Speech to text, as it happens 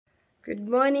Good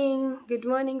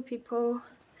morning, people.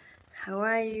 How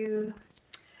are you?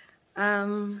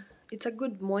 It's a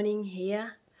good morning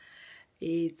here.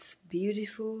 It's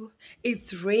beautiful.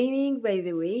 It's raining, by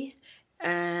the way,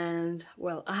 and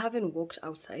well, I haven't walked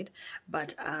outside,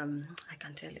 but I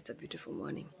can tell it's a beautiful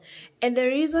morning. And the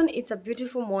reason it's a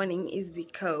beautiful morning is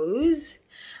because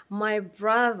my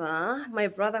brother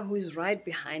who is right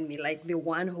behind me, like the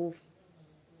one who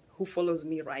follows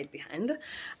me right behind,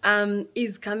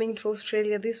 is coming to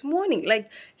Australia this morning.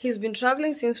 Like, he's been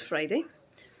traveling since Friday,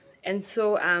 and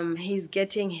so he's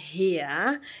getting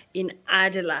here in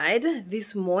Adelaide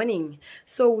this morning.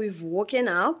 So we've woken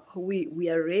up, we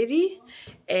are ready,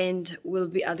 and we'll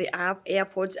be at the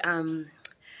airport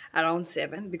around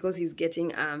 7, because he's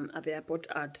getting at the airport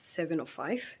at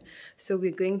 7:05. So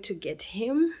we're going to get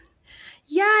him.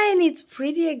 Yeah, and it's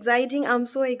pretty exciting. I'm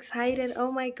so excited.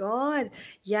 Oh my god.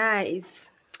 Yeah,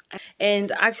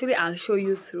 and actually I'll show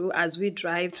you through as we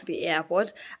drive to the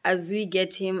airport, as we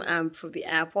get him from the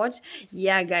airport.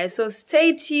 Yeah, guys, so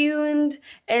stay tuned.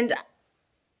 And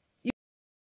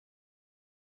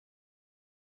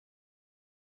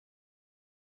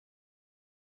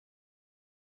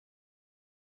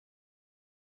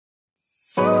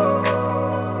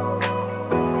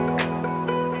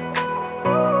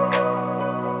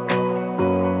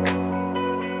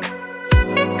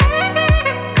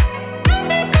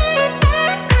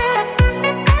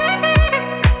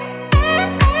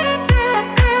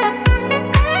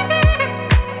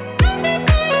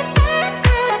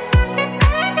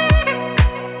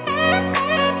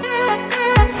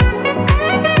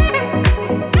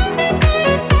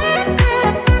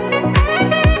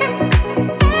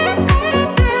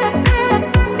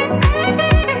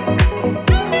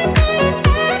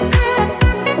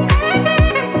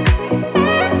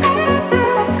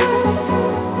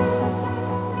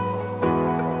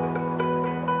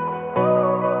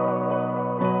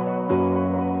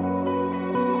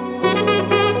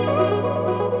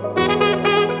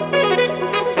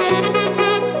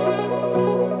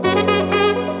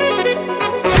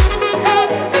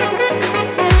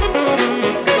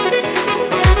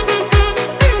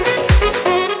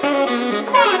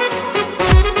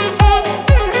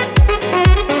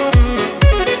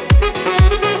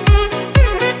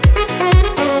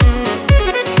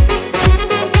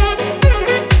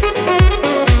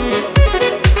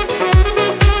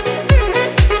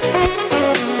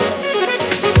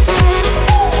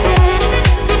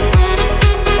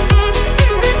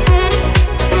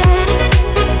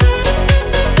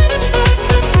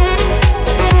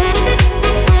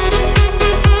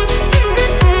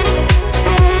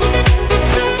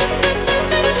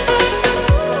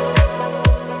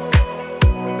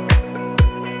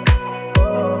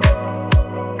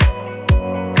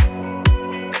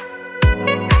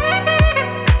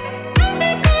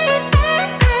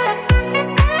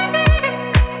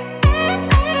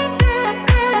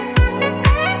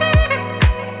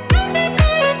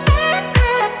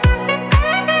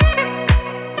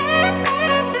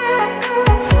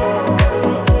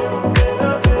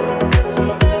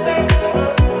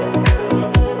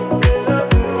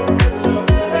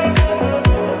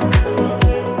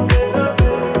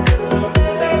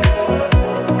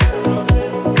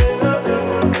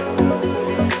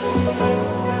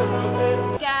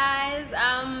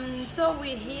so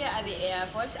we're here at the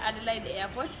airport, Adelaide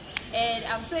Airport, and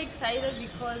I'm so excited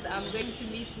because I'm going to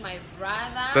meet my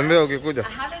brother. I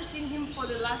haven't seen him for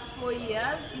the last 4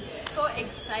 years. It's so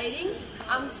exciting.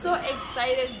 I'm so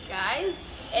excited, guys,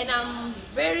 and I'm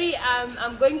very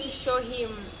I'm going to show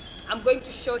him. I'm going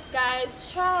to show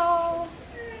guys. Ciao.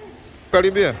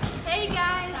 Hey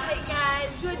guys,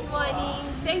 good morning.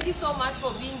 Thank you so much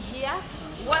for being here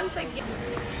once again.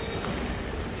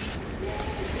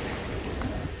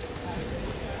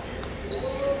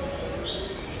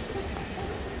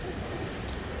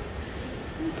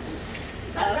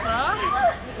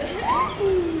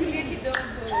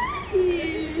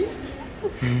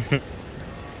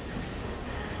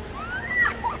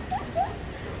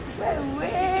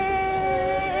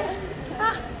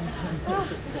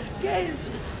 Guys,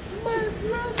 my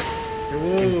brother.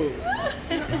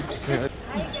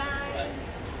 Hi guys,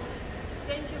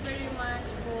 thank you very much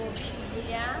for being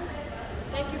here.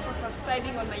 Thank you for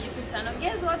subscribing on my YouTube channel.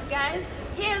 Guess what, guys?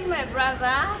 Here's my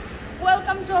brother.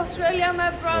 Welcome to Australia,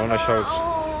 my brother.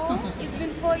 Oh, it's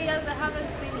been 4 years I haven't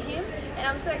seen him, and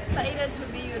I'm so excited to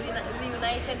be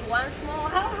reunited once more.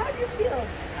 How do you feel?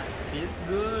 It feels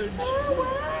good. Oh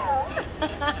wow.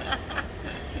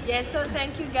 Yeah, so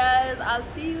thank you guys. I'll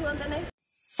see you on the next